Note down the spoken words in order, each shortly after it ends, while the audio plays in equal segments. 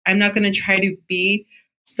I'm not going to try to be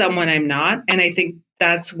someone I'm not. And I think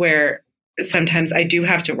that's where sometimes I do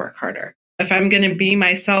have to work harder. If I'm going to be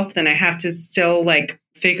myself, then I have to still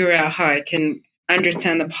figure out how I can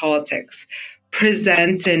understand the politics,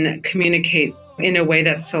 present and communicate in a way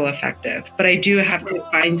that's still effective. But I do have to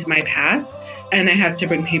find my path, and I have to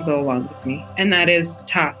bring people along with me. And that is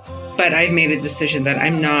tough. But I've made a decision that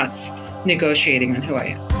I'm not negotiating on who I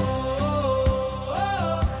am.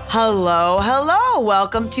 Hello, hello.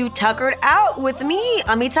 Welcome to Tuckered Out with me,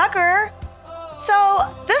 Ami Tucker.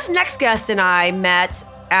 So this next guest and I met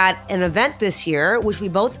at an event this year, which we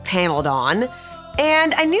both paneled on.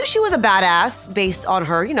 And I knew she was a badass based on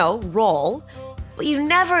her, role. But you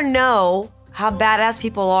never know how badass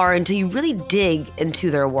people are until you really dig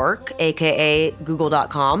into their work, aka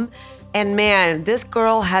Google.com. And man, this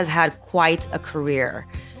girl has had quite a career.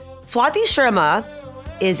 Swati Sharma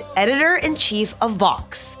is editor-in-chief of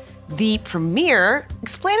Vox, the premier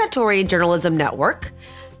explanatory journalism network.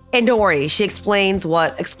 And don't worry, she explains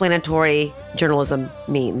what explanatory journalism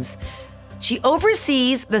means. She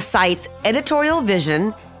oversees the site's editorial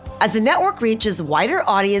vision as the network reaches wider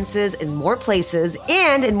audiences in more places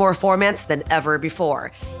and in more formats than ever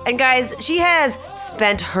before. And guys, she has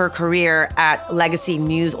spent her career at legacy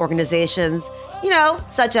news organizations,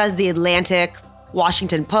 such as The Atlantic,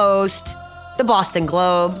 Washington Post, the Boston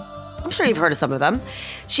Globe. I'm sure you've heard of some of them.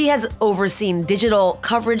 She has overseen digital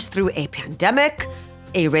coverage through a pandemic,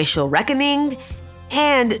 a racial reckoning,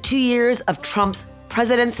 and 2 years of Trump's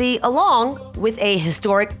presidency, along with a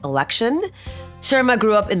historic election. Sharma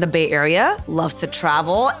grew up in the Bay Area, loves to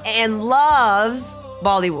travel, and loves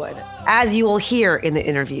Bollywood, as you will hear in the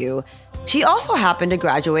interview. She also happened to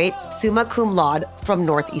graduate summa cum laude from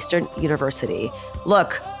Northeastern University.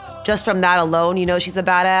 Look, just from that alone, she's a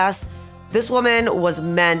badass. This woman was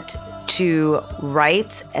meant to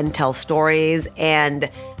write and tell stories, and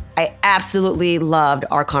I absolutely loved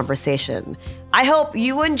our conversation. I hope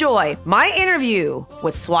you enjoy my interview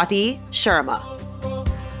with Swati Sharma.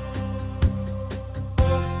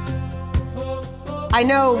 I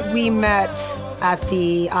know we met at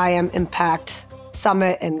the I Am Impact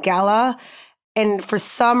Summit and Gala, and for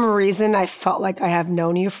some reason, I felt like I have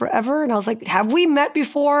known you forever. And I was like, have we met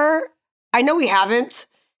before? I know we haven't,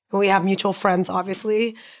 and we have mutual friends,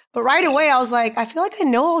 obviously. But right away, I was like, I feel like I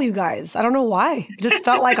know all you guys. I don't know why. It just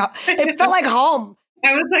felt like it felt like home.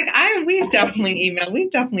 I was like, we've definitely emailed,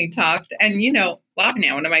 we've definitely talked, and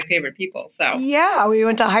Lavanya, one of my favorite people. So yeah, we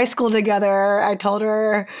went to high school together. I told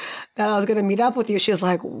her that I was going to meet up with you. She was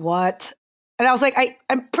like, "What?" And I was like,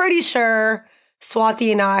 I'm pretty sure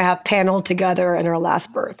Swati and I have paneled together in our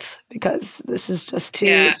last birth because this is just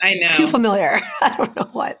too familiar. I don't know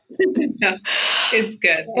what. No, it's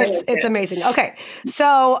good. It's amazing. Okay,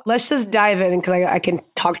 so let's just dive in because I can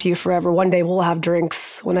talk to you forever. One day we'll have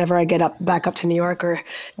drinks whenever I get back up to New York or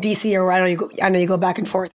DC or where I know you go back and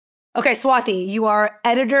forth. Okay, Swati, you are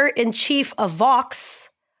editor-in-chief of Vox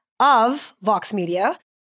Media.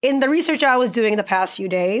 In the research I was doing the past few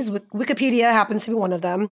days, Wikipedia happens to be one of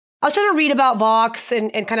them. I was trying to read about Vox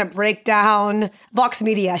and kind of break down, Vox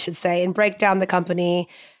Media, I should say, and break down the company.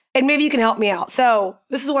 And maybe you can help me out. So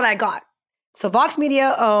this is what I got. So Vox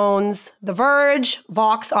Media owns The Verge,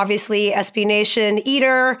 Vox, obviously, SB Nation,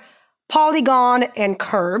 Eater, Polygon, and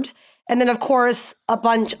Curbed. And then, of course, a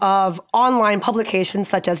bunch of online publications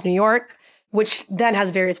such as New York, which then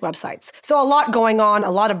has various websites. So a lot going on,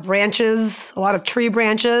 a lot of branches, a lot of tree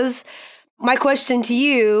branches. My question to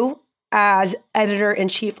you, as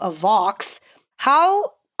editor-in-chief of Vox,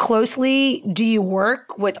 how closely do you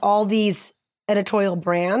work with all these editorial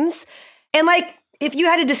brands? And if you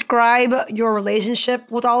had to describe your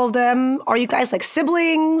relationship with all of them, are you guys like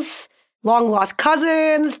siblings, long-lost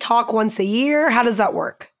cousins, talk once a year? How does that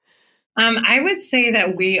work? I would say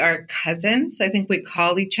that we are cousins. I think we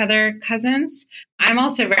call each other cousins. I'm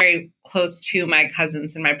also very close to my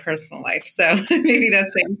cousins in my personal life, so maybe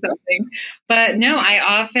that's saying something. But no,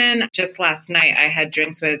 just last night, I had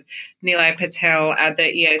drinks with Nilay Patel at the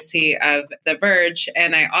EIC of The Verge,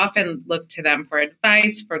 and I often look to them for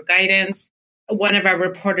advice, for guidance. One of our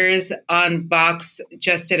reporters on Vox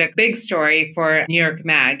just did a big story for New York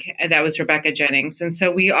Mag, and that was Rebecca Jennings. And so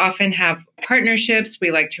we often have partnerships.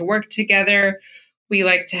 We like to work together. We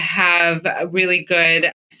like to have a really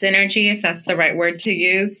good synergy, if that's the right word to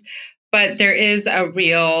use. But there is a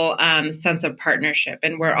real sense of partnership,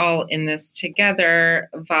 and we're all in this together.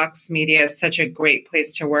 Vox Media is such a great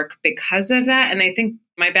place to work because of that. And I think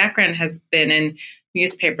my background has been in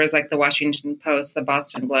newspapers like the Washington Post, the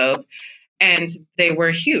Boston Globe. And they were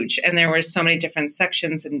huge. And there were so many different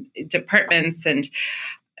sections and departments. And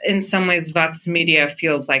in some ways, Vox Media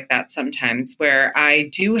feels like that sometimes, where I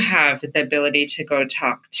do have the ability to go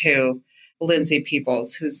talk to Lindsay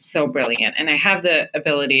Peoples, who's so brilliant. And I have the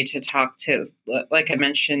ability to talk to, like I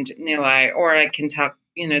mentioned, Nilay, or I can talk,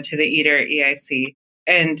 to the Eater EIC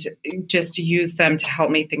and just use them to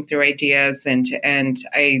help me think through ideas. And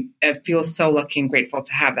I feel so lucky and grateful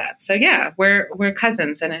to have that. So yeah, we're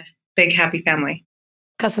cousins and a big, happy family.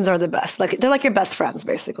 Cousins are the best. Like they're like your best friends,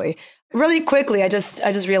 basically. Really quickly, I just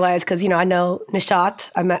realized because I know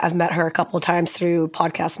Nishat. I've met her a couple of times through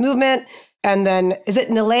Podcast Movement, and then is it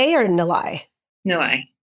Nilay or Nilay? Nilay.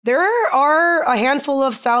 There are a handful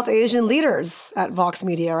of South Asian leaders at Vox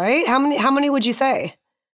Media, right? How many would you say?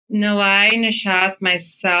 Nilay, Nishat,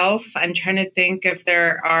 myself. I'm trying to think if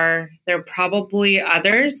there are probably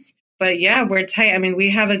others. But yeah, we're tight. I mean, we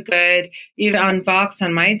have a good, even on Vox,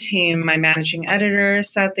 on my team, my managing editor,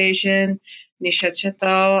 South Asian, Nisha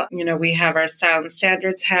Chittal. We have our style and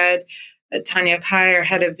standards head, Tanya Pai, our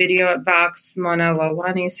head of video at Vox, Mona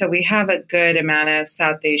Lalwani. So we have a good amount of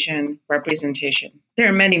South Asian representation. There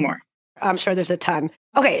are many more. I'm sure there's a ton.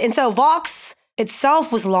 Okay, and so Vox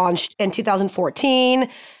itself was launched in 2014.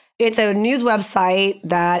 It's a news website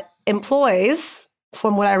that employs,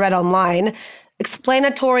 from what I read online,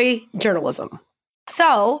 explanatory journalism.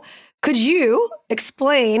 So could you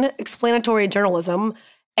explain explanatory journalism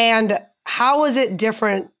and how is it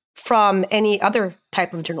different from any other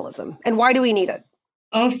type of journalism? And why do we need it?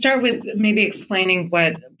 I'll start with maybe explaining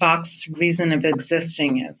what Vox's reason of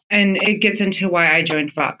existing is. And it gets into why I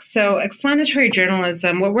joined Vox. So explanatory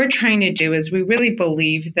journalism, what we're trying to do is we really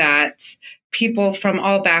believe that people from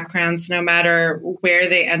all backgrounds, no matter where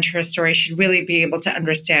they enter a story, should really be able to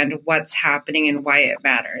understand what's happening and why it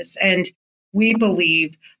matters. And we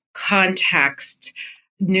believe context,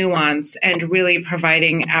 nuance, and really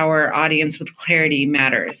providing our audience with clarity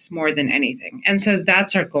matters more than anything. And so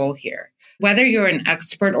that's our goal here. Whether you're an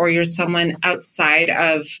expert or you're someone outside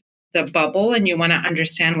of the bubble and you want to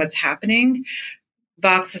understand what's happening,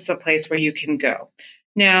 Vox is the place where you can go.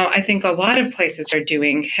 Now, I think a lot of places are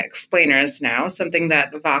doing explainers now, something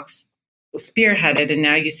that Vox spearheaded, and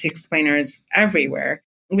now you see explainers everywhere,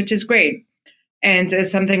 which is great. And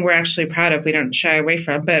is something we're actually proud of. We don't shy away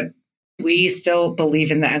from, but we still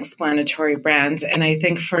believe in the explanatory brand. And I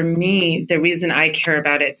think for me, the reason I care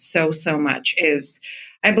about it so much is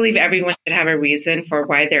I believe everyone should have a reason for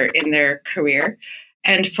why they're in their career.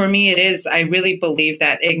 And for me, I really believe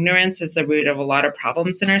that ignorance is the root of a lot of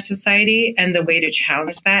problems in our society. And the way to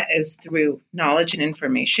challenge that is through knowledge and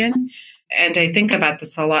information. And I think about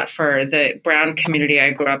this a lot for the Brown community I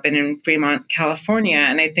grew up in Fremont, California.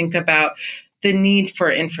 And I think about the need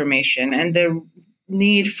for information and the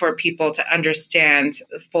need for people to understand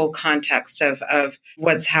the full context of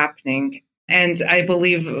what's happening. And I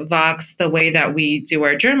believe Vox, the way that we do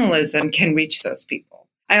our journalism, can reach those people.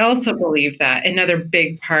 I also believe that another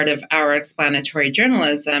big part of our explanatory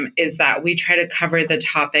journalism is that we try to cover the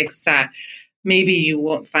topics that maybe you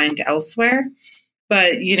won't find elsewhere.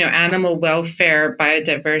 But, animal welfare,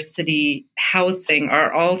 biodiversity, housing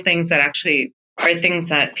are all things that actually are things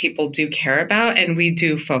that people do care about, and we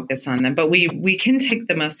do focus on them. But we can take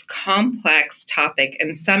the most complex topic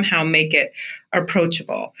and somehow make it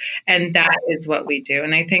approachable. And that is what we do.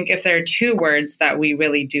 And I think if there are two words that we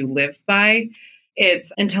really do live by,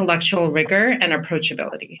 it's intellectual rigor and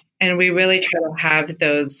approachability. And we really try to have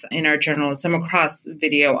those in our journalism across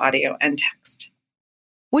video, audio, and text.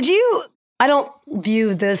 I don't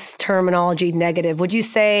view this terminology negative. Would you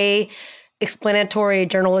say explanatory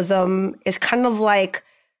journalism is kind of like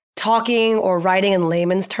talking or writing in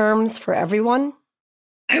layman's terms for everyone?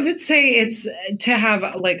 I would say it's to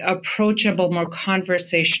have like approachable, more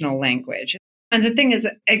conversational language. And the thing is,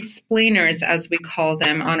 explainers, as we call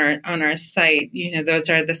them on our site, those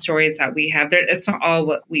are the stories that we have. It's not all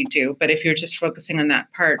what we do, but if you're just focusing on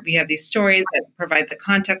that part, we have these stories that provide the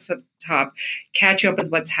context at the top, catch you up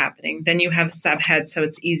with what's happening. Then you have subheads, so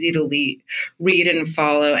it's easy to read and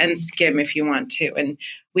follow and skim if you want to. And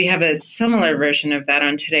we have a similar version of that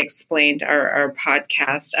on Today Explained, our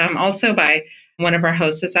podcast, also by one of our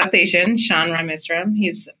hosts is South Asian, Sean Ramisram.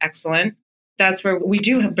 He's excellent. That's where we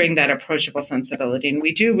do bring that approachable sensibility. And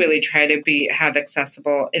we do really try to have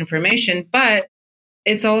accessible information, but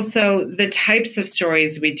it's also the types of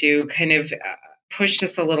stories we do kind of push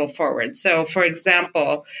this a little forward. So for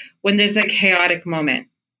example, when there's a chaotic moment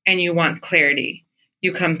and you want clarity,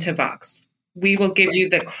 you come to Vox. We will give you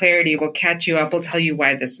the clarity, we'll catch you up, we'll tell you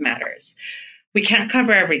why this matters. We can't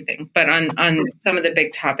cover everything, but on some of the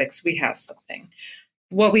big topics, we have something.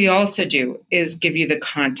 What we also do is give you the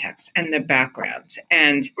context and the background.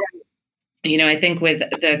 And I think with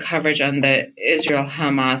the coverage on the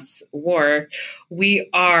Israel-Hamas war, we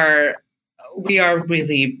are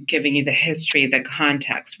really giving you the history, the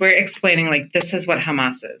context. We're explaining like this is what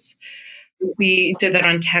Hamas is. We did that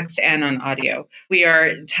on text and on audio. We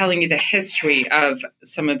are telling you the history of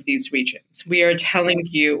some of these regions. We are telling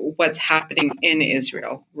you what's happening in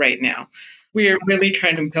Israel right now. We are really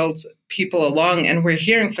trying to build people along, and we're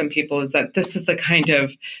hearing from people is that this is the kind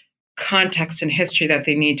of context and history that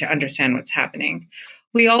they need to understand what's happening.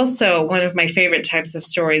 We also, one of my favorite types of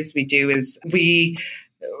stories we do is we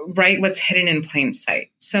write what's hidden in plain sight.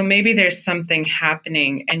 So maybe there's something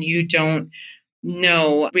happening and you don't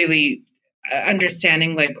know really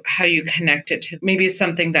understanding like how you connect it to maybe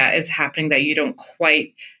something that is happening that you don't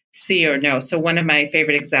quite see or know. So one of my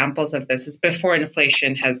favorite examples of this is before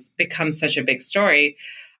inflation has become such a big story,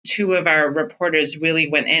 two of our reporters really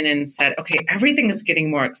went in and said, okay, everything is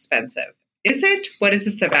getting more expensive. Is it? What is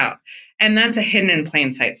this about? And that's a hidden in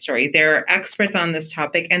plain sight story. They're experts on this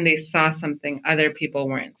topic and they saw something other people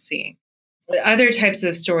weren't seeing. The other types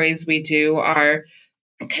of stories we do are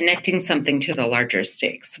connecting something to the larger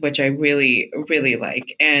stakes, which I really, really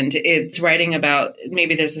like. And it's writing about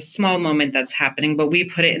maybe there's a small moment that's happening, but we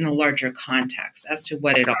put it in a larger context as to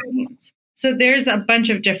what it all means. So there's a bunch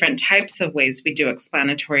of different types of ways we do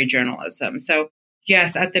explanatory journalism. So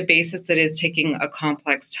yes, at the basis, it is taking a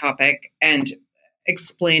complex topic and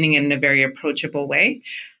explaining it in a very approachable way.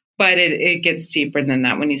 But it gets deeper than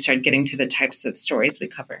that when you start getting to the types of stories we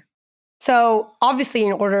cover. So obviously,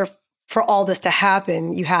 in order for all this to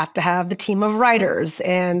happen, you have to have the team of writers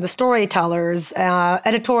and the storytellers,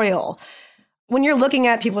 editorial. When you're looking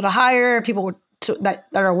at people to hire, that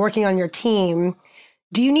are working on your team,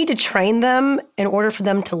 do you need to train them in order for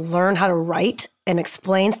them to learn how to write and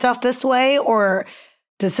explain stuff this way? Or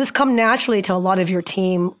does this come naturally to a lot of your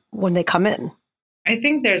team when they come in? I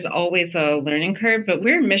think there's always a learning curve, but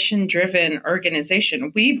we're a mission-driven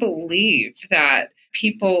organization. We believe that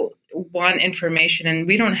people want information and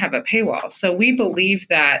we don't have a paywall. So we believe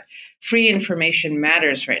that free information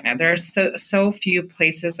matters right now. There are so few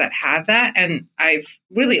places that have that. And I've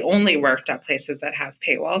really only worked at places that have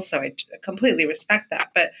paywalls. So I completely respect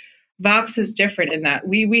that. But Vox is different in that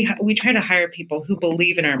we try to hire people who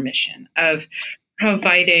believe in our mission of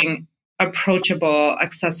providing approachable,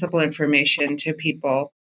 accessible information to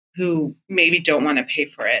people who maybe don't want to pay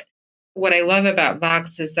for it. What I love about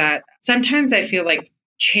Vox is that sometimes I feel like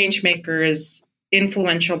change makers,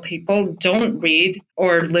 influential people don't read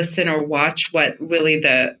or listen or watch what really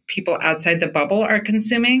the people outside the bubble are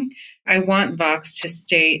consuming. I want Vox to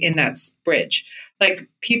stay in that bridge. Like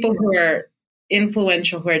people who are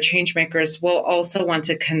influential, who are change makers will also want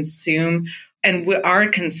to consume and we are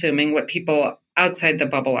consuming what people outside the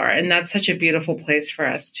bubble are. And that's such a beautiful place for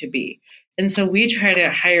us to be. And so we try to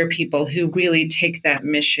hire people who really take that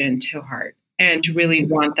mission to heart and really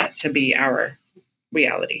want that to be our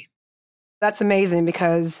reality. That's amazing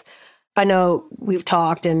because I know we've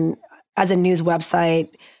talked, and as a news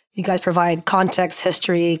website, you guys provide context,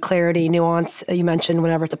 history, clarity, nuance. You mentioned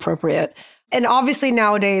whenever it's appropriate. And obviously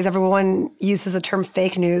nowadays, everyone uses the term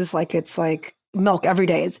fake news like it's like milk every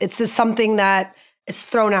day. It's just something that is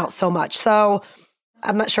thrown out so much. So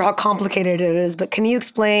I'm not sure how complicated it is, but can you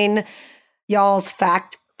explain y'all's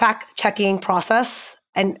fact-checking process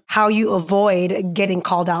and how you avoid getting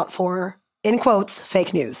called out for, in quotes,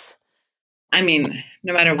 fake news? I mean,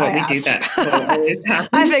 no matter what we do, that will always happen.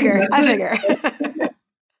 I figure.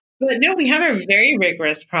 But no, we have a very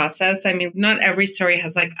rigorous process. I mean, not every story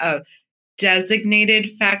has like a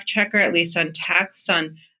designated fact checker, at least on text.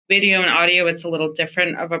 On video and audio, it's a little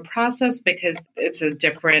different of a process because it's a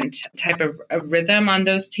different type of rhythm on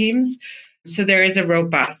those teams. So there is a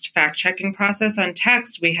robust fact-checking process. On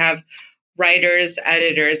text, we have writers,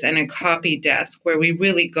 editors, and a copy desk where we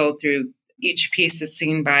really go through each piece is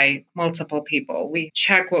seen by multiple people. We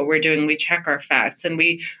check what we're doing. We check our facts. And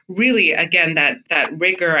we really, again, that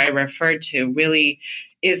rigor I referred to really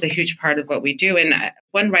is a huge part of what we do. And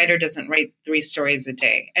one writer doesn't write 3 stories a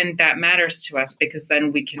day. And that matters to us because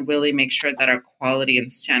then we can really make sure that our quality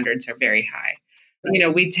and standards are very high.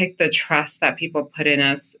 We take the trust that people put in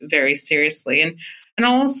us very seriously. And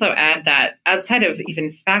I'll also add that outside of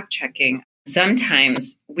even fact checking,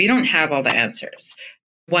 sometimes we don't have all the answers.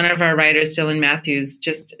 One of our writers, Dylan Matthews,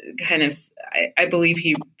 just kind of, I believe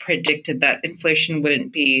he predicted that inflation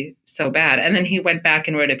wouldn't be so bad. And then he went back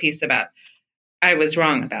and wrote a piece about, I was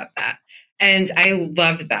wrong about that. And I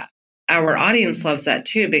love that. Our audience loves that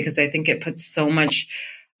too, because I think it puts so much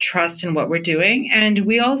trust in what we're doing. And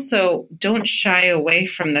we also don't shy away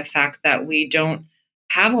from the fact that we don't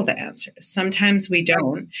have all the answers. Sometimes we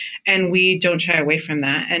don't, and we don't shy away from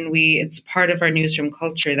that. And it's part of our newsroom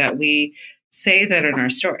culture that we say that in our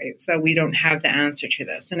stories, that we don't have the answer to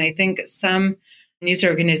this. And I think some news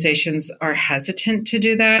organizations are hesitant to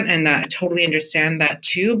do that, and I totally understand that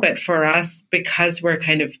too. But for us, because we're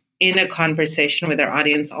kind of in a conversation with our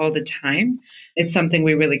audience all the time, it's something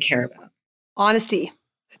we really care about. Honesty.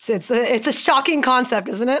 It's a shocking concept,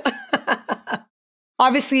 isn't it?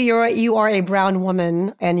 Obviously, you are a brown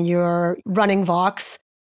woman and you're running Vox.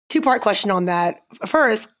 Two-part question on that.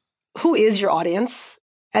 First, who is your audience?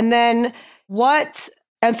 And then what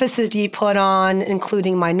emphasis do you put on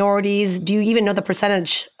including minorities? Do you even know the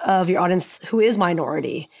percentage of your audience who is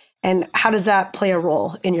minority? And how does that play a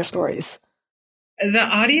role in your stories? The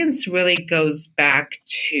audience really goes back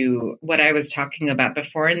to what I was talking about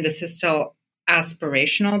before, and this is still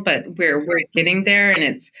aspirational, but we're getting there,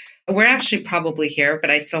 and we're actually probably here,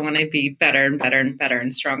 but I still want to be better and better and better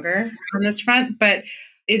and stronger on this front. But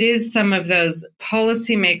it is some of those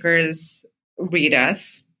policymakers read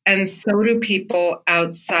us, and so do people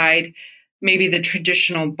outside maybe the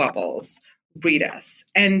traditional bubbles read us.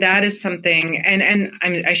 And that is something, and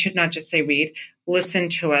I should not just say read, listen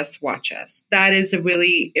to us, watch us. That is a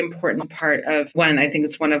really important part of I think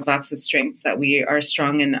it's one of Vox's strengths, that we are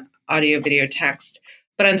strong in audio, video, text.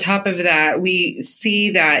 But on top of that, we see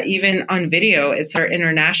that even on video, it's our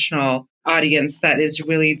international audience that is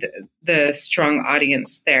really the strong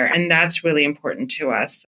audience there. And that's really important to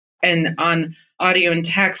us. And on audio and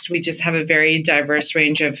text, we just have a very diverse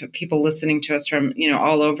range of people listening to us from,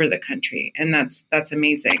 all over the country. And that's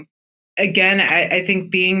amazing. Again, I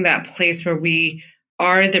think being that place where we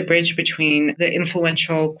are the bridge between the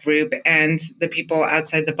influential group and the people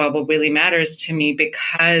outside the bubble really matters to me,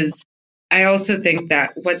 because I also think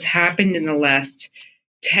that what's happened in the last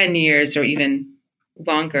 10 years or even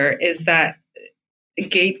longer is that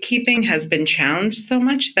gatekeeping has been challenged so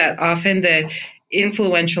much that often the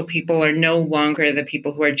influential people are no longer the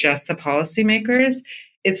people who are just the policymakers.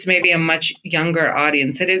 It's maybe a much younger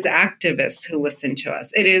audience. It is activists who listen to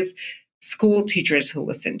us. It is school teachers who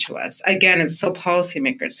listen to us. Again, it's still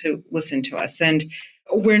policymakers who listen to us. And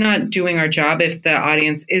we're not doing our job if the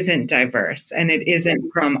audience isn't diverse and it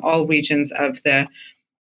isn't from all regions of the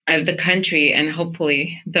country, and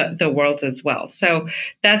hopefully the world as well. So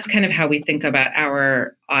that's kind of how we think about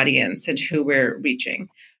our audience and who we're reaching.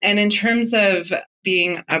 And in terms of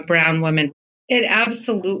being a brown woman, it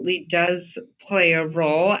absolutely does play a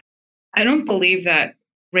role. I don't believe that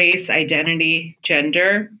race, identity,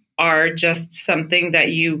 gender are just something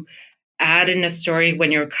that you add in a story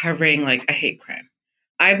when you're covering like a hate crime.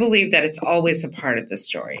 I believe that it's always a part of the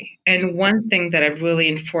story. And one thing that I've really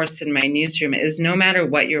enforced in my newsroom is no matter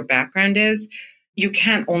what your background is, you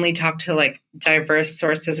can't only talk to like diverse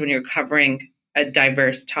sources when you're covering a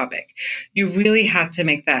diverse topic. You really have to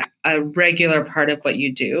make that a regular part of what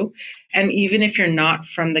you do. And even if you're not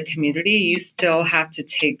from the community, you still have to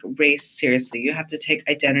take race seriously. You have to take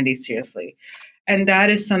identity seriously. And that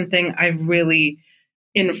is something I've really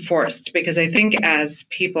enforced, because I think as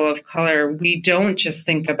people of color, we don't just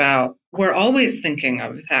think about, we're always thinking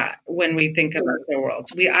of that when we think about the world.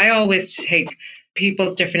 I always take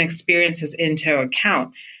people's different experiences into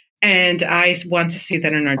account. And I want to see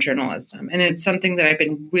that in our journalism. And it's something that I've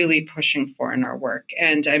been really pushing for in our work.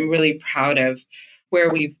 And I'm really proud of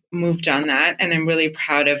where we've moved on that. And I'm really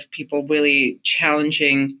proud of people really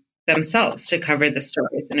challenging themselves to cover the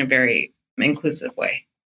stories in a very inclusive way.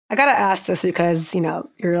 I got to ask this because,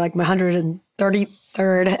 you're like my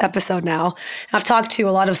 133rd episode now. I've talked to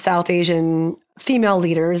a lot of South Asian female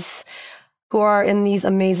leaders who are in these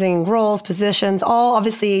amazing roles, positions, all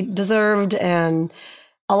obviously deserved. And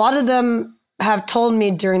a lot of them have told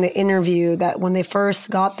me during the interview that when they first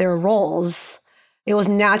got their roles, it was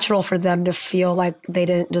natural for them to feel like they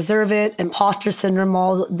didn't deserve it, imposter syndrome,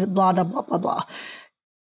 all blah, blah, blah, blah, blah.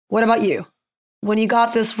 What about you? When you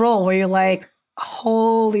got this role where you're like,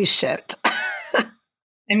 holy shit.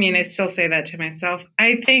 I mean, I still say that to myself.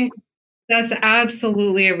 I think that's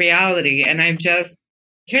absolutely a reality. And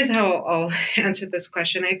here's how I'll answer this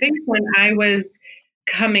question. I think when I was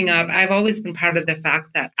coming up, I've always been proud of the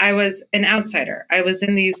fact that I was an outsider. I was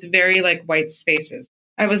in these very like white spaces.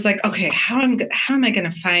 I was like, okay, how am I going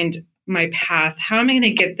to find my path? How am I going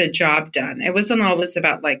to get the job done? It wasn't always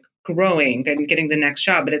about like growing and getting the next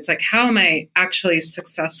job, but it's like, how am I actually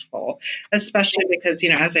successful? Especially because,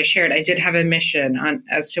 as I shared, I did have a mission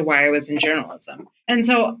as to why I was in journalism. And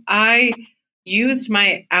so I used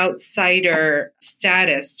my outsider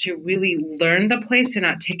status to really learn the place and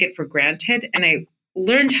not take it for granted. And I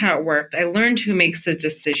learned how it worked. I learned who makes the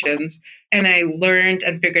decisions, and I learned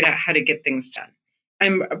and figured out how to get things done.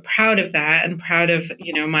 I'm proud of that and proud of,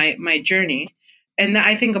 my journey. And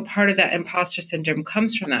I think a part of that imposter syndrome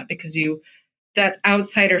comes from that because that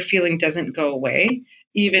outsider feeling doesn't go away,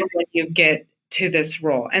 even when you get to this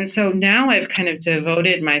role. And so now I've kind of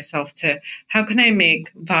devoted myself to how can I make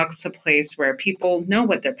Vox a place where people know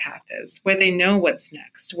what their path is, where they know what's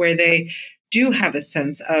next, where they do have a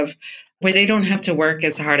sense of where they don't have to work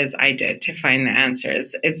as hard as I did to find the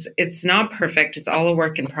answers. It's not perfect. It's all a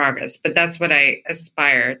work in progress, but that's what I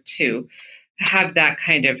aspire to have, that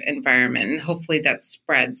kind of environment. And hopefully that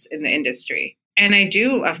spreads in the industry. And I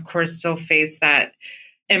do, of course, still face that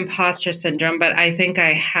imposter syndrome, but I think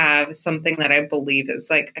I have something that I believe is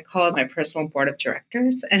like, I call it my personal board of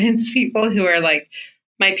directors. And it's people who are like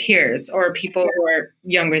my peers or people who are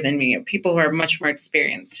younger than me or people who are much more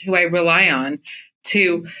experienced, who I rely on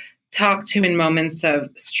to talk to in moments of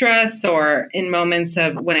stress or in moments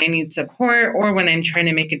of when I need support or when I'm trying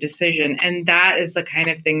to make a decision. And that is the kind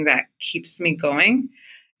of thing that keeps me going.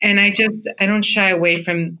 And I don't shy away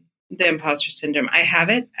from the imposter syndrome. I have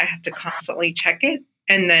it. I have to constantly check it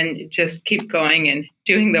and then just keep going and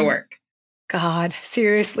doing the work. God,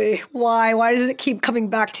 seriously, why? Why does it keep coming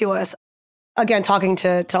back to us? Again, talking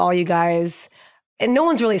to all you guys, and no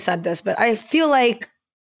one's really said this, but I feel like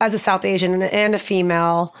as a South Asian and a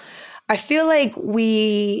female, I feel like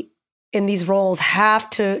we in these roles have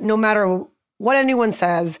to, no matter what anyone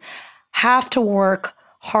says, have to work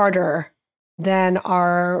harder than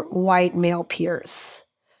our white male peers,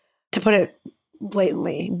 to put it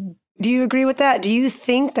blatantly. Do you agree with that? Do you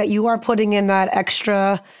think that you are putting in that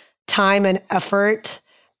extra time and effort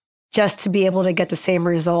just to be able to get the same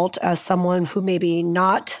result as someone who may be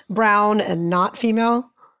not brown and not female?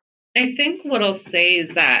 I think what I'll say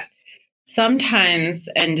is that sometimes,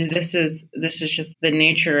 and this is just the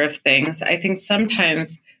nature of things, I think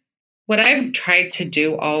sometimes what I've tried to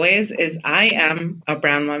do always is I am a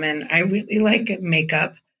brown woman. I really like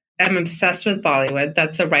makeup. I'm obsessed with Bollywood.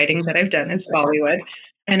 That's the writing that I've done is Bollywood.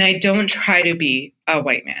 And I don't try to be a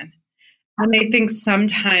white man. And I think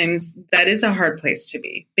sometimes that is a hard place to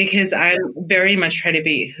be because I very much try to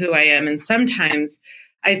be who I am. And sometimes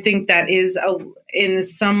I think that is in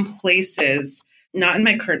some places, not in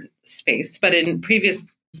my current space, but in previous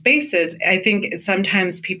spaces, I think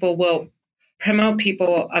sometimes people will promote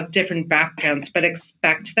people of different backgrounds, but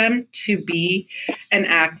expect them to be and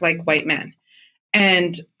act like white men.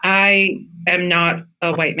 And I am not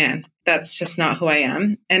a white man. That's just not who I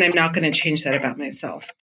am. And I'm not going to change that about myself.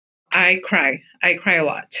 I cry a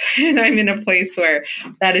lot. And I'm in a place where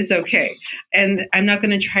that is okay. And I'm not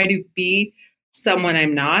going to try to be someone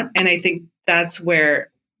I'm not. And I think that's where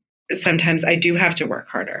sometimes I do have to work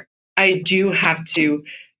harder. I do have to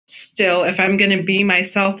still, if I'm going to be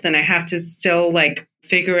myself, then I have to still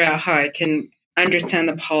figure out how I can understand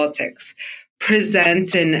the politics,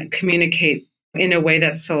 present and communicate in a way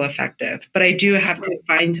that's still effective. But I do have to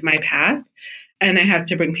find my path and I have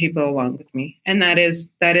to bring people along with me. And that is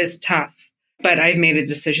tough. But I've made a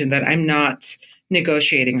decision that I'm not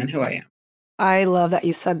negotiating on who I am. I love that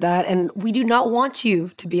you said that. And we do not want you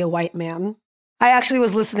to be a white man. I actually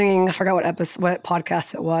was listening, I forgot what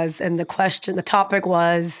podcast it was. And the topic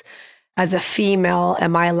was, as a female,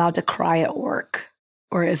 am I allowed to cry at work?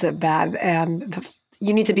 Or is it bad? And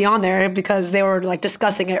you need to be on there because they were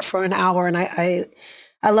discussing it for an hour. And I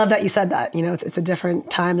love that you said that. It's a different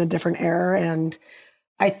time and a different era. And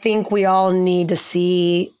I think we all need to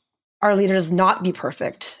see our leaders not be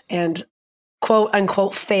perfect and quote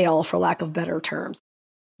unquote fail, for lack of better terms.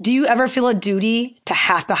 Do you ever feel a duty to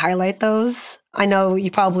have to highlight those? I know you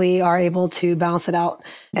probably are able to balance it out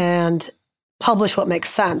and publish what makes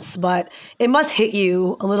sense, but it must hit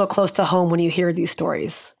you a little close to home when you hear these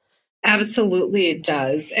stories. Absolutely, it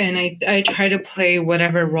does. And I try to play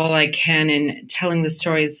whatever role I can in telling the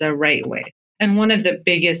stories the right way. And one of the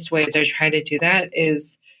biggest ways I try to do that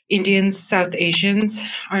is Indians, South Asians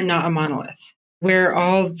are not a monolith. We're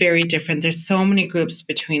all very different. There's so many groups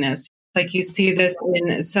between us. You see this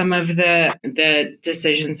in some of the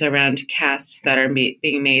decisions around caste that are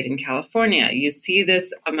being made in California. You see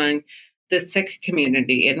this among the Sikh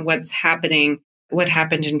community and what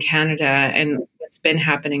happened in Canada and what's been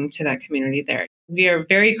happening to that community there. We are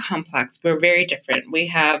very complex. We're very different. We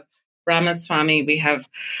have Ramaswamy. We have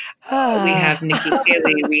Nikki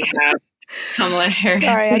Haley. We have Kamala Harris.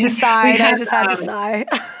 Sorry, I just sighed. I just had to sigh.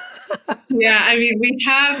 Yeah, I mean,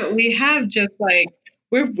 we have just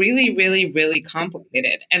we're really, really, really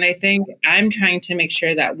complicated. And I think I'm trying to make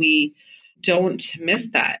sure that we don't miss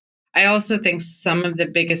that. I also think some of the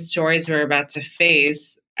biggest stories we're about to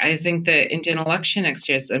face, I think the Indian election next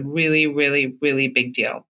year is a really, really, really big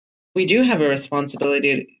deal. we do have a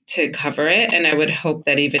responsibility to cover it. And I would hope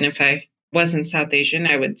that even if I wasn't South Asian,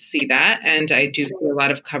 I would see that. And I do see a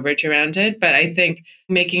lot of coverage around it. But I think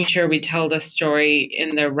making sure we tell the story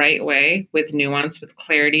in the right way, with nuance, with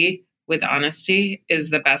clarity, with honesty, is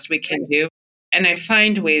the best we can do. And I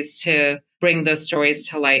find ways to bring those stories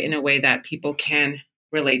to light in a way that people can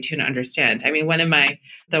relate to and understand. I mean,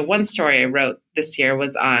 the one story I wrote this year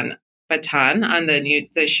was on Batan, on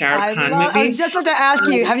the Shah Rukh Khan movie. I was just about to ask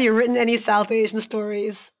you, have you written any South Asian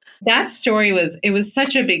stories? That story was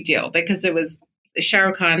such a big deal because it was Shah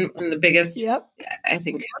Rukh Khan, one of the biggest. Yep. I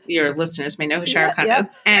think your listeners may know who Shah Rukh Khan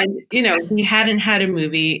is. And, he hadn't had a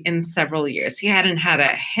movie in several years. He hadn't had a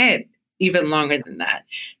hit even longer than that.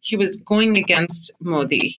 He was going against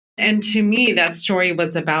Modi. And to me, that story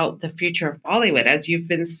was about the future of Bollywood, as you've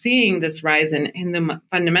been seeing this rise in the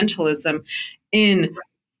fundamentalism in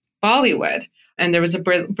Bollywood. And there was a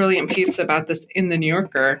brilliant piece about this in the New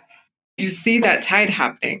Yorker. You see that tide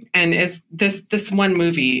happening. And this one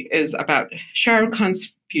movie is about Shah Rukh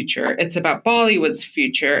Khan's future. It's about Bollywood's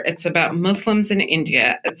future. It's about Muslims in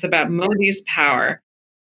India. It's about Modi's power.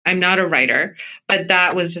 I'm not a writer, but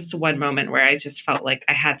that was just one moment where I just felt like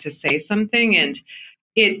I had to say something. And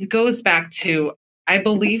it goes back to, I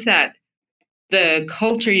believe that the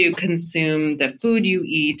culture you consume, the food you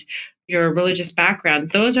eat, your religious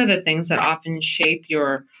background, those are the things that often shape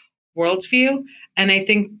your worldview. And I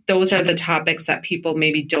think those are the topics that people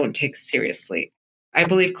maybe don't take seriously. I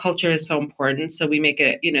believe culture is so important. So we make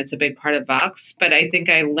it, it's a big part of Vox. But I think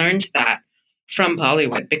I learned that from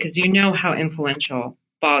Bollywood because how influential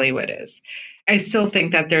Bollywood is. I still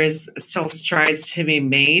think that there is still strides to be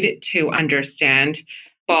made to understand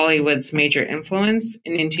Bollywood's major influence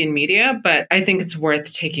in Indian media, but I think it's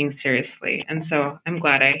worth taking seriously. And so I'm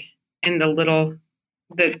glad in the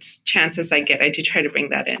chances I get, I do try to bring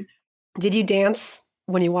that in. Did you dance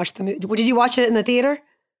when you watched the movie? Did you watch it in the theater?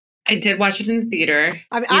 I did watch it in the theater.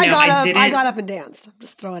 I mean, I got up and danced. I'm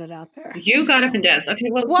just throwing it out there. You got up and danced.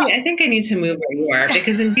 Okay, well, I think I need to move where you are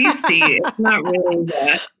because in DC, it's not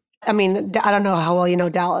really I mean, I don't know how well you know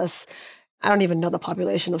Dallas. I don't even know the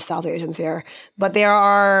population of South Asians here, but there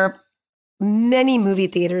are many movie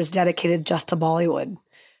theaters dedicated just to Bollywood.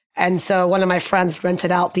 And so one of my friends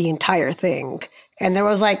rented out the entire thing, and there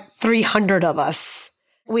was like 300 of us.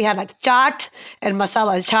 We had like chaat and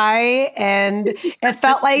masala chai, and it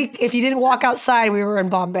felt like if you didn't walk outside, we were in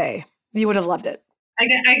Bombay. You would have loved it.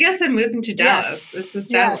 I guess I'm moving to Dallas. Yes.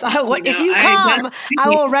 It's if you come, I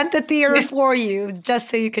will rent the theater for you just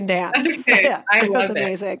so you can dance. Okay. Yeah, I love it.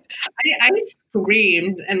 Amazing. I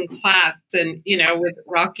screamed and clapped and, with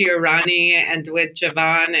Rocky Rani and with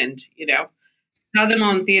Javan and, saw them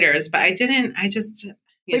all in theaters, but I didn't, I just,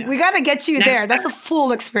 we got to get you there. That's a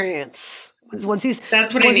full experience. Once you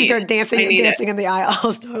start dancing in the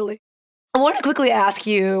aisles, totally. I want to quickly ask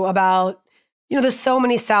you about, there's so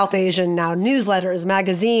many South Asian now newsletters,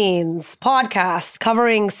 magazines, podcasts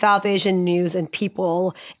covering South Asian news and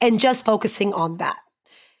people and just focusing on that.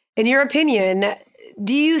 In your opinion,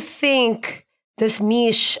 do you think this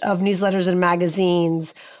niche of newsletters and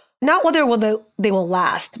magazines, not whether they will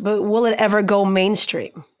last, but will it ever go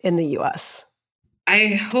mainstream in the U.S.?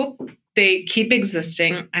 I hope they keep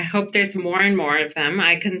existing. I hope there's more and more of them.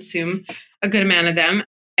 I consume a good amount of them.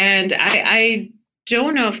 And I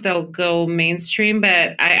don't know if they'll go mainstream,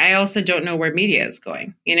 but I also don't know where media is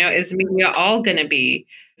going. Is media all going to be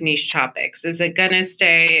niche topics? Is it going to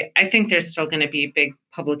stay? I think there's still going to be big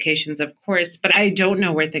publications, of course, but I don't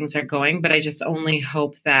know where things are going. But I just only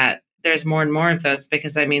hope that there's more and more of those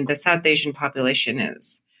because, the South Asian population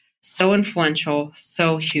is so influential,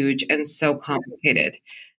 so huge, and so complicated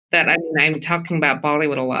that, I'm talking about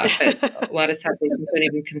Bollywood a lot, but a lot of South Asians don't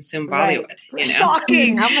even consume Bollywood. Right.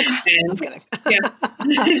 Shocking. I'm kidding. Yeah.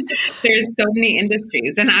 There's so many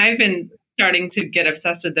industries. And I've been starting to get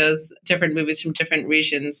obsessed with those different movies from different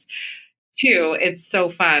regions too. It's so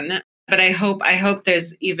fun. But I hope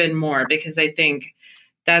there's even more because I think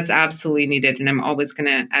that's absolutely needed. And I'm always going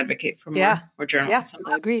to advocate for more journalism.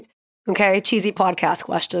 Yeah, I agreed. Okay, cheesy podcast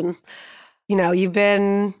question. You've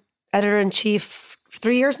been editor-in-chief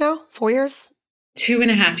 3 years now? 4 years?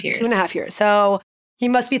 2.5 years. 2.5 years. So you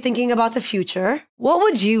must be thinking about the future. What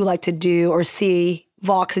would you like to do or see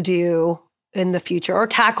Vox do in the future or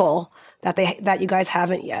tackle that you guys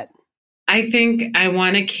haven't yet? I think I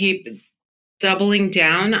want to keep doubling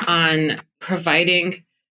down on providing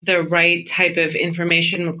the right type of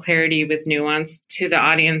information with clarity, with nuance to the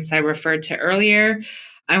audience I referred to earlier.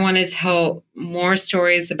 I want to tell more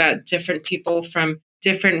stories about different people from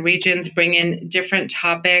different regions bring in different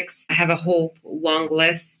topics. I have a whole long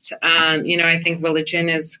list. I think religion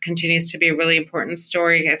continues to be a really important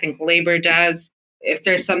story. I think labor does. If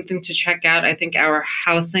there's something to check out, I think our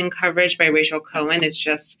housing coverage by Rachel Cohen is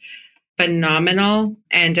just phenomenal.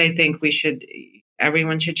 And I think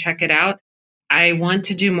everyone should check it out. I want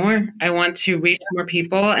to do more. I want to reach more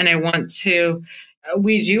people. And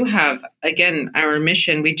we do have, again, our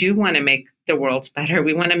mission. We do want to make the world better.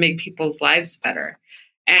 We want to make people's lives better.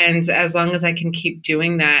 And as long as I can keep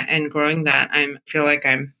doing that and growing that, I feel like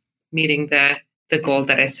I'm meeting the goal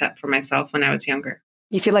that I set for myself when I was younger.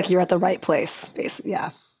 You feel like you're at the right place, basically.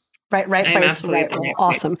 Yeah. Right place, right role.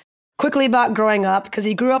 Awesome. Place. Quickly about growing up, because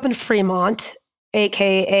you grew up in Fremont,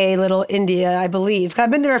 AKA Little India, I believe.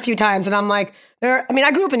 I've been there a few times and I'm like,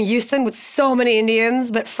 I grew up in Houston with so many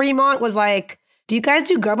Indians, but Fremont was like, do you guys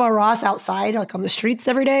do Garba Ross outside, like on the streets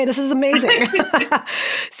every day? This is amazing.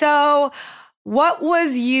 So what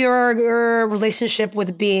was your relationship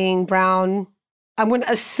with being brown? I'm going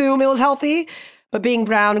to assume it was healthy, but being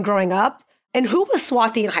brown growing up. And who was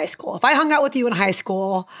Swati in high school? If I hung out with you in high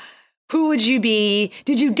school, who would you be?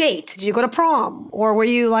 Did you date? Did you go to prom? Or were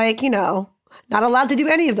you not allowed to do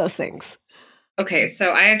any of those things? Okay,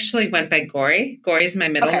 so I actually went by Gauri. Gauri is my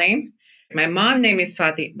middle name. My mom named me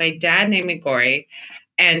Swati. My dad named me Gauri.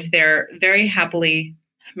 And they're very happily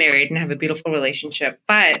married and have a beautiful relationship.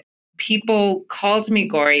 But people called me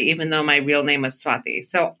Gauri, even though my real name was Swati.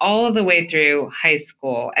 So all of the way through high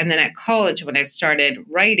school. And then at college, when I started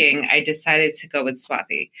writing, I decided to go with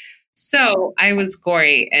Swati. So I was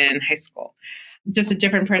Gauri in high school, just a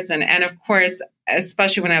different person. And of course,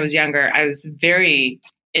 especially when I was younger, I was very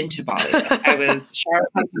into Bollywood. I was Shah Rukh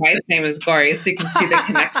Khan's wife's name is Gauri, so you can see the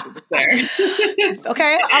connections there.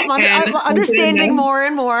 Okay, I'm understanding more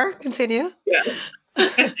and more. Continue.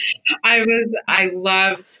 Yeah. I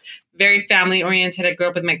loved, very family oriented. I grew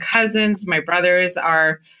up with my cousins. My brothers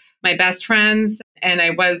are my best friends. And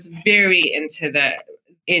I was very into the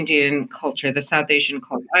Indian culture, the South Asian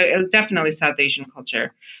culture, definitely South Asian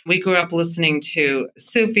culture. We grew up listening to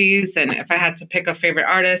Sufis. And if I had to pick a favorite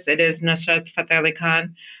artist, it is Nusrat Fateh Ali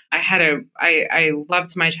Khan. I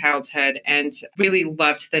loved my childhood and really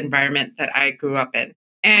loved the environment that I grew up in.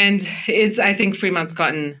 And I think Fremont's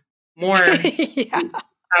gotten more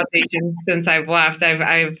South Asian since I've left.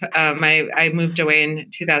 I moved away in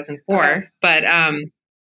 2004, but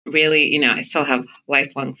really, I still have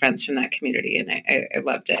lifelong friends from that community, and I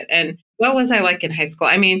loved it. And what was I like in high school?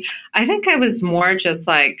 I mean, I think I was more just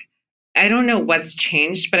like, I don't know what's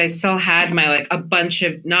changed, but I still had a bunch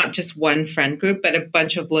of, not just one friend group, but a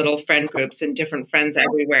bunch of little friend groups and different friends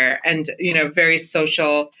everywhere. And, very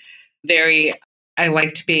social, I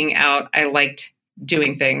liked being out. I liked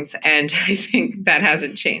doing things. And I think that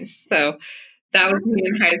hasn't changed. So that was me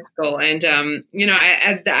in high school. And,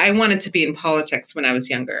 I wanted to be in politics when I was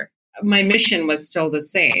younger. My mission was still the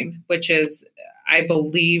same, which is I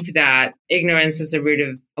believe that ignorance is the root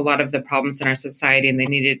of a lot of the problems in our society, and they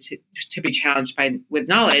needed to be challenged with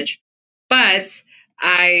knowledge. But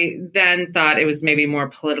I then thought it was maybe more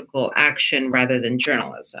political action rather than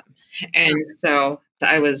journalism. And so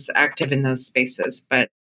I was active in those spaces. But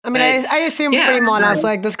I assume Fremont, I was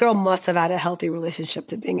like, this girl must have had a healthy relationship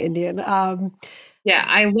to being Indian. Yeah,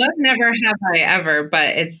 I love Never Have I Ever, but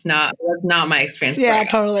it was not my experience. Yeah,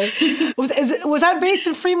 totally. Was that based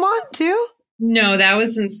in Fremont too? No, that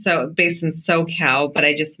was based in SoCal, but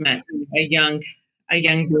I just meant a young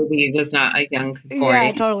baby. Was not a young Gauri.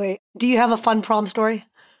 Yeah, totally. Do you have a fun prom story?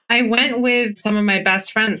 I went with some of my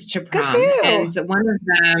best friends to prom. Good for you. And one of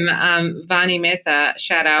them, Vani Mehta,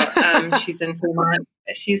 shout out, she's in Fremont.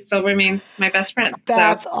 She still remains my best friend.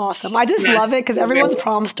 That's awesome. I just love it because everyone's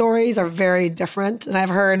prom stories are very different. And I've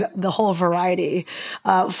heard the whole variety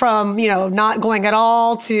from, not going at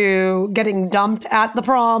all to getting dumped at the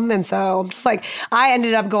prom. And so I'm just like, I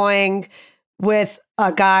ended up going with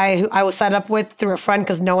a guy who I was set up with through a friend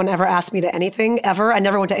because no one ever asked me to anything ever. I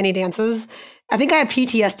never went to any dances. I think I have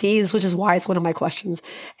PTSD, which is why it's one of my questions.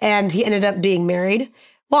 And he ended up being married.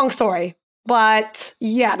 Long story. But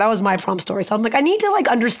yeah, that was my prom story. So I'm like, I need to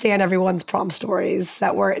understand everyone's prom stories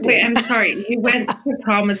that were. Wait, I'm sorry. You went to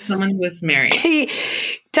prom with someone who was married.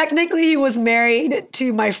 Technically, he was married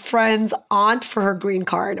to my friend's aunt for her green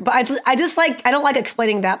card. But I don't like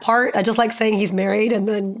explaining that part. I just like saying he's married and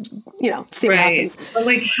then, see what happens. But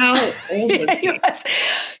how old was he?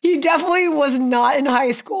 He definitely was not in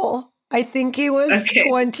high school. I think he was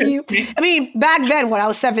 20. Back then when I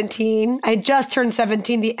was 17, I had just turned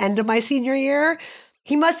 17 the end of my senior year.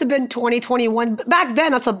 He must have been 20, 21. But back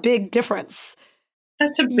then, that's a big difference.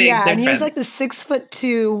 That's a big difference. And he was like the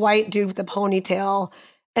 6'2" white dude with a ponytail.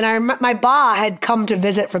 And my ba had come to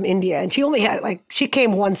visit from India, and she only had she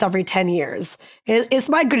came once every 10 years. It's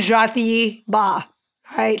my Gujarati ba,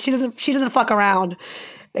 right? She doesn't fuck around.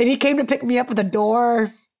 And he came to pick me up at the door,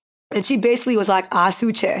 and she basically was like,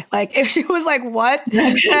 "Asuche." If she was like, "What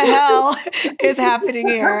the hell is happening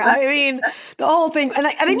here?" I mean, the whole thing. And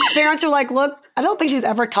I think my parents were like, "Look, I don't think she's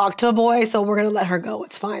ever talked to a boy, so we're gonna let her go.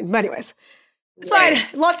 It's fine." But anyways. It's fine.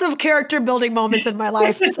 Lots of character building moments in my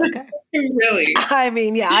life. It's okay. Really? I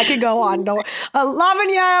mean, yeah, I could go on. No,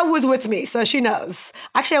 Lavanya was with me, so she knows.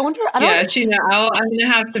 Actually, I wonder. She knows. I'm going to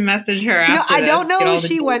have to message her after I don't know who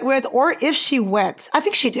she went with or if she went. I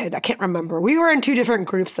think she did. I can't remember. We were in 2 different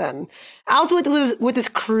groups then. I was with this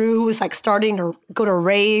crew who was starting to go to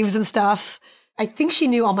raves and stuff. I think she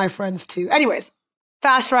knew all my friends too. Anyways,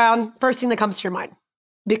 fast round. First thing that comes to your mind.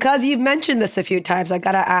 Because you've mentioned this a few times, I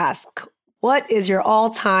got to ask. What is your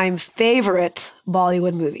all-time favorite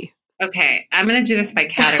Bollywood movie? Okay, I'm going to do this by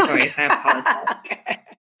categories. I apologize. Okay.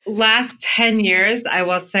 Last 10 years, I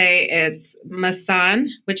will say it's Masan,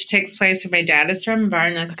 which takes place where my dad is from,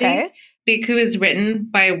 Varanasi. Okay. Bhikkhu is written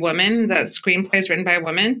by a woman. The screenplay is written by a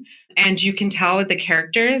woman. And you can tell with the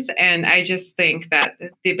characters. And I just think that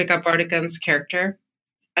Deepika Padukkone's character,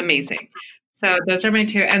 amazing. So those are my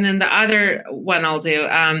 2. And then the other one I'll do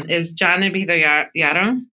is Jana Bhido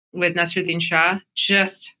Yaro with Nasruddin Shah,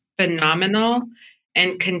 just phenomenal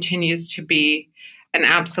and continues to be an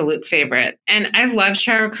absolute favorite. And I love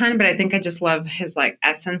Shah Rukh Khan, but I think I just love his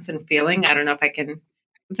essence and feeling. I don't know if I can,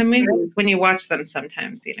 the movies, when you watch them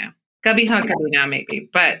sometimes, Kabhi Haan Kabhi Na maybe,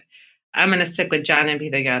 but I'm going to stick with Jana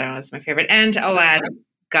Bhido Yaro as my favorite. And I'll add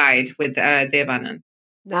Guide with Dev Anand.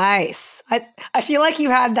 Nice. I feel like you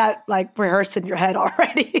had that rehearsed in your head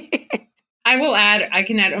already. I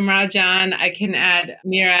can add Umrao Jan, I can add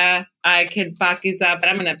Mira, I could Pakiza, but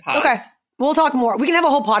I'm going to pause. Okay. We'll talk more. We can have a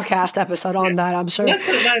whole podcast episode on that, I'm sure. That's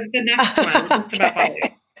the next one. That's about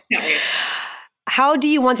Bollywood. Can't wait. How do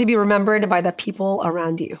you want to be remembered by the people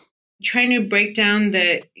around you? Trying to break down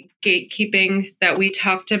the gatekeeping that we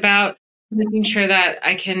talked about, making sure that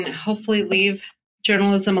I can hopefully leave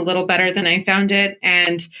journalism a little better than I found it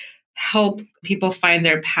and help people find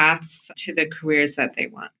their paths to the careers that they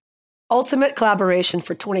want. Ultimate collaboration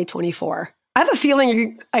for 2024. I have a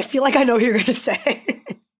feeling I feel like I know who you're going to say.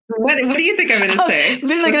 What do you think I'm going to say?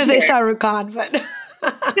 Literally going to say Shah Rukh Khan, but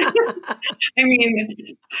I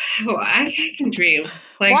mean, I can dream.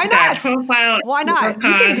 Why not? That profile. Why not?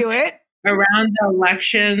 You can do it. Around the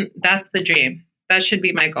election, that's the dream. That should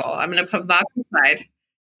be my goal. I'm going to put Vox aside.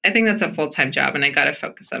 I think that's a full-time job, and I got to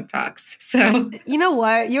focus on Vox. So you know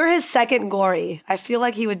what? You're his second Gauri. I feel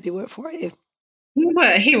like he would do it for you.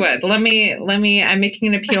 He would. Let me, I'm making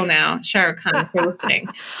an appeal now. Shah Rukh Khan, if you're listening.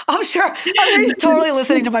 I'm sure he's totally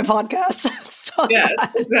listening to my podcast. Yeah,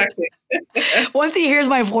 exactly. Once he hears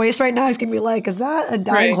my voice right now, he's going to be like, is that a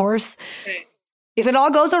dying horse? Right. If it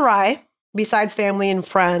all goes awry, besides family and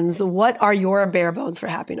friends, what are your bare bones for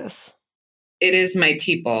happiness? It is my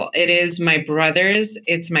people. It is my brothers.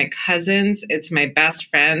 It's my cousins. It's my best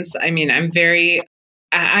friends. I mean,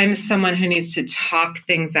 I'm someone who needs to talk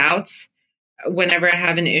things out whenever I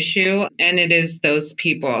have an issue. And it is those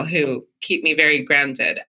people who keep me very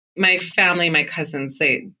grounded. My family, my cousins,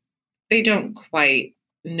 they don't quite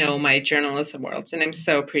know my journalism worlds. And I'm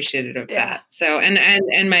so appreciative of that. So,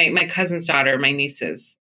 and my cousin's daughter, my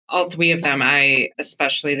nieces, all 3 of them,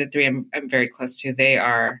 especially the 3 I'm very close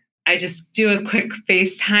to, I just do a quick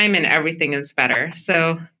FaceTime and everything is better.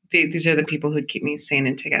 So these are the people who keep me sane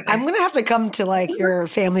and together. I'm going to have to come to your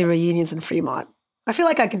family reunions in Fremont. I feel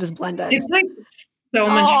like I can just blend in. It's so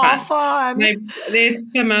much fun. It's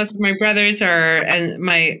the most, my brothers and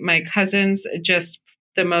my cousins, just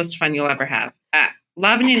the most fun you'll ever have.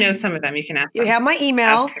 Lavanya knows some of them. You can ask them. You have my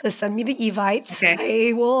email to send me the evites. Okay.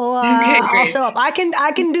 I will, I'll show up. I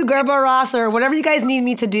can do Gerber Ross or whatever you guys need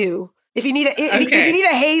me to do. If you need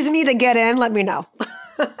to haze me to get in, let me know.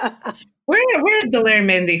 We're the Lair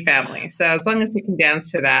Mendy family. So as long as you can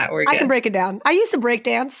dance to that, we're good. I can break it down. I used to break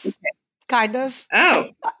dance. Okay. Kind of. Oh,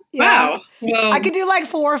 wow. Well, I could do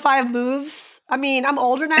 4 or 5 moves. I mean, I'm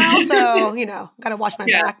older now, so, got to watch my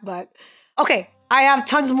back. But okay, I have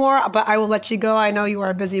tons more, but I will let you go. I know you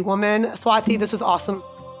are a busy woman. Swati, this was awesome.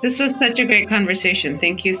 This was such a great conversation.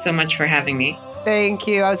 Thank you so much for having me. Thank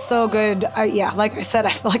you. It was so good. Like I said,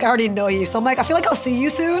 I feel like I already know you. So I'm I feel like I'll see you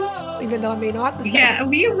soon, even though I may not. So. Yeah,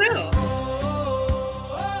 we will.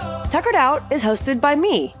 Tuckered Out is hosted by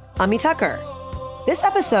me, Ami Tucker. This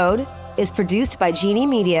episode is produced by Genie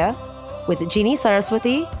Media with Jeannie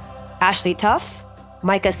Saraswati, Ashley Tuff,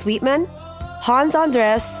 Micah Sweetman, Hans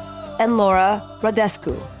Andres, and Laura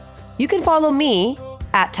Radescu. You can follow me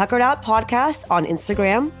at Tuckered Out Podcast on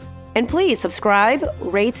Instagram. And please subscribe,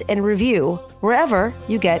 rate, and review wherever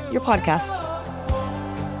you get your podcast.